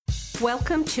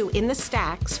Welcome to In the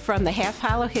Stacks from the Half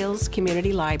Hollow Hills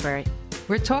Community Library.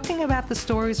 We're talking about the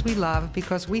stories we love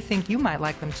because we think you might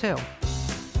like them too.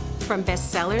 From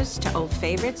bestsellers to old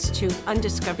favorites to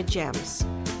undiscovered gems.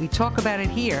 We talk about it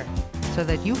here so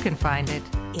that you can find it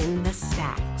in the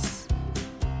stacks.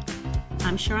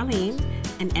 I'm Charlene,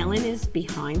 and Ellen is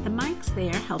behind the mics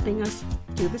there helping us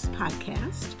do this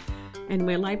podcast. And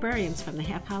we're librarians from the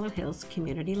Half Hollow Hills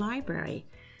Community Library.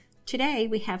 Today,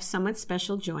 we have someone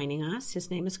special joining us. His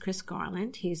name is Chris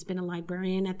Garland. He's been a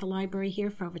librarian at the library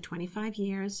here for over 25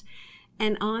 years.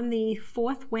 And on the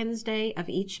fourth Wednesday of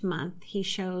each month, he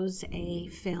shows a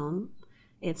film.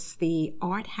 It's the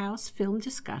Art House Film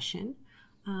Discussion.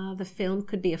 The film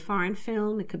could be a foreign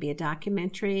film, it could be a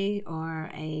documentary,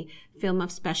 or a film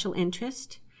of special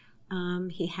interest.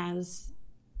 He has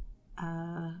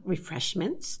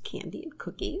refreshments, candy and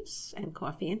cookies, and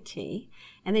coffee and tea.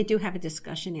 And they do have a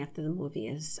discussion after the movie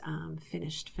is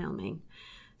finished filming.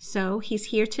 So he's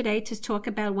here today to talk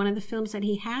about one of the films that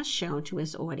he has shown to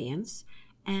his audience.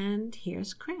 And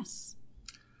here's Chris.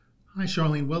 Hi,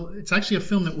 Charlene. Well, it's actually a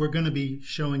film that we're going to be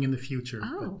showing in the future.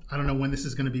 Oh. But I don't know when this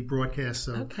is going to be broadcast,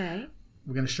 so Okay.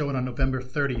 we're going to show it on November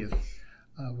 30th,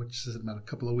 which is about a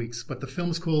couple of weeks. But the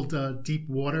film is called Deep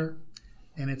Water,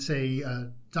 and it's a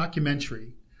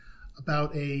documentary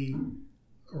about a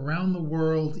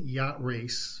around-the-world yacht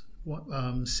race,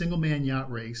 single-man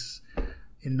yacht race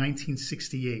in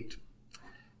 1968.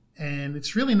 And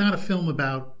it's really not a film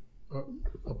about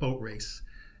a boat race.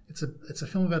 It's a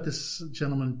film about this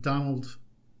gentleman, Donald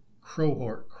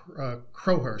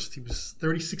Crowhurst. He was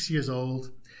 36 years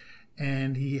old,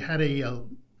 and he had a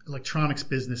electronics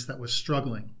business that was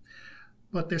struggling.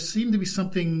 But there seemed to be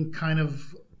something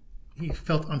he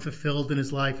felt unfulfilled in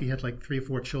his life. He had like 3 or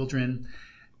 4 children.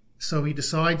 So he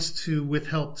decides to, with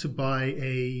help, to buy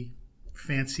a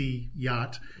fancy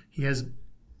yacht. He has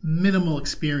minimal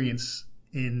experience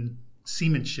in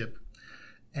seamanship.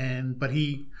 But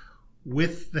he,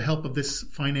 with the help of this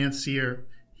financier,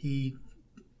 he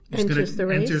enters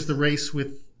the race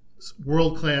with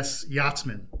world-class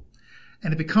yachtsmen.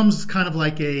 And it becomes kind of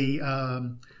like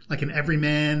an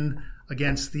everyman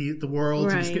against the world.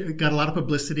 Right. It got a lot of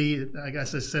publicity. I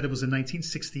guess I said it was in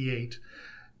 1968.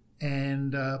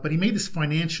 But he made this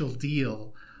financial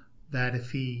deal that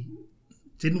if he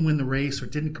didn't win the race or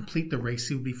didn't complete the race,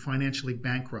 he would be financially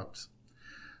bankrupt.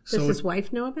 Does his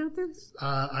wife know about this?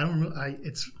 I don't know.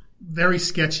 It's very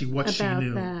sketchy what she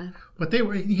knew. That. But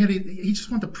he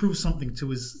just wanted to prove something to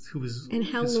his And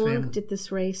how his long family. did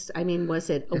this race? I mean,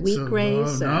 was it a week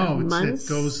race? No, months? it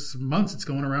goes months. It's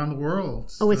going around the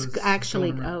world. It's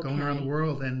actually going around the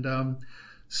world, and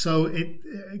so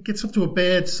it gets up to a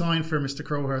bad sign for Mr.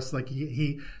 Crowhurst. Like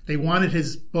they wanted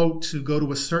his boat to go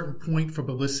to a certain point for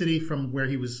publicity from where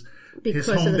he was. Because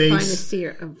his home of the base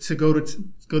financier to go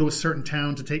to a certain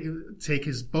town to take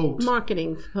his boat.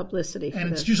 Marketing publicity.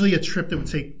 And it's usually a trip that would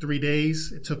take 3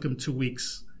 days. It took him 2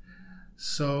 weeks.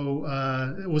 So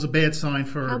it was a bad sign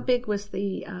for. How big was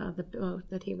the boat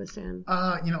that he was in?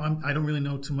 I don't really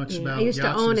know too much about. I used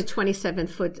yachts. to own a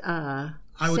 27-foot I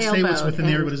would say it was within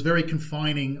there, but it's very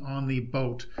confining on the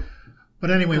boat. But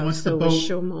anyway, once the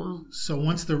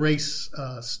race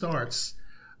starts.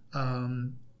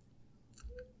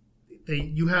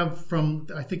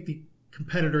 I think the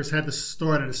competitors had to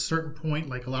start at a certain point,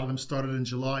 like a lot of them started in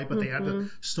July, but they had to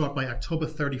start by October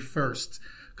 31st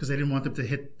because they didn't want them to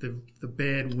hit the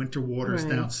bad winter waters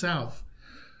down south.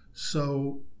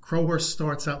 So Crowhurst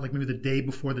starts out like maybe the day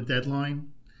before the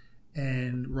deadline,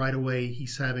 and right away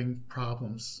he's having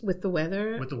problems. With the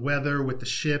weather? With the weather, with the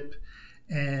ship,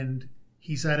 and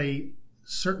he's at a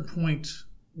certain point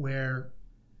where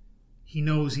he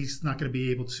knows he's not going to be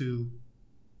able to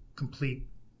complete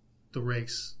the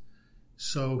race.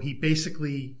 So he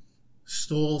basically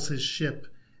stalls his ship,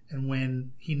 and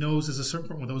when he knows there's a certain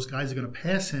point where those guys are going to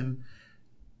pass him,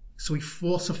 so he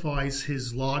falsifies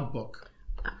his logbook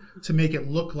to make it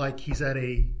look like he's at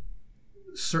a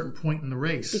certain point in the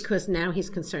race. Because now he's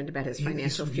concerned about his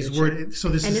financial future. He's worried. So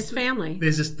this and is, his family.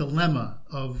 There's this dilemma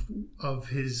of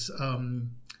his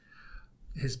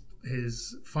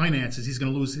finances. He's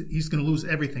going to lose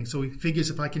everything. So he figures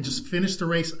if I can just finish the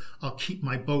race, I'll keep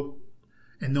my boat,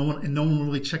 and no one will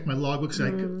really check my logbook.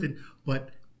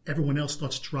 But everyone else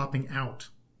starts dropping out,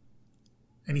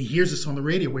 and he hears this on the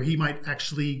radio where he might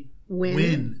actually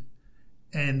win,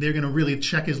 and they're going to really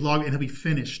check his log, and he'll be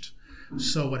finished.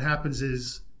 So what happens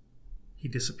is he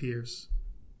disappears.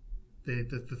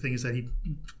 The thing is that he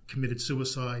committed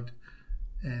suicide,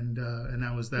 and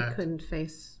that was that. He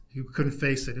couldn't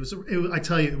face it. I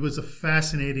tell you, it was a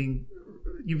fascinating.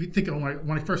 You think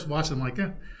when I first watched it, I'm like,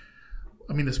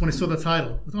 I mean, when I saw the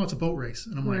title, I thought it's a boat race.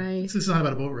 And I'm like, Right. this is not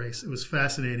about a boat race. It was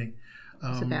fascinating.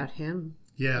 It's about him.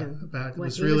 Yeah, and it what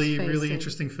was he really, was really facing.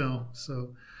 interesting film.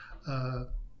 So,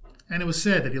 and it was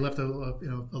sad that he left a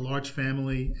large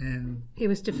family, and He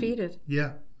was defeated.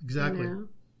 yeah, exactly. You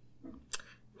know?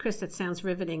 Chris, that sounds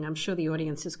riveting. I'm sure the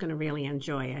audience is going to really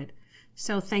enjoy it.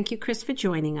 So thank you, Chris, for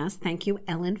joining us. Thank you,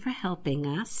 Ellen, for helping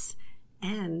us.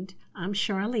 And I'm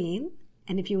Charlene.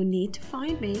 And if you need to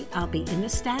find me, I'll be in the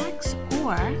Stacks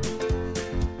or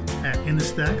At In the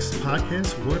Stacks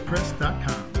Podcast,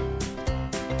 WordPress.com.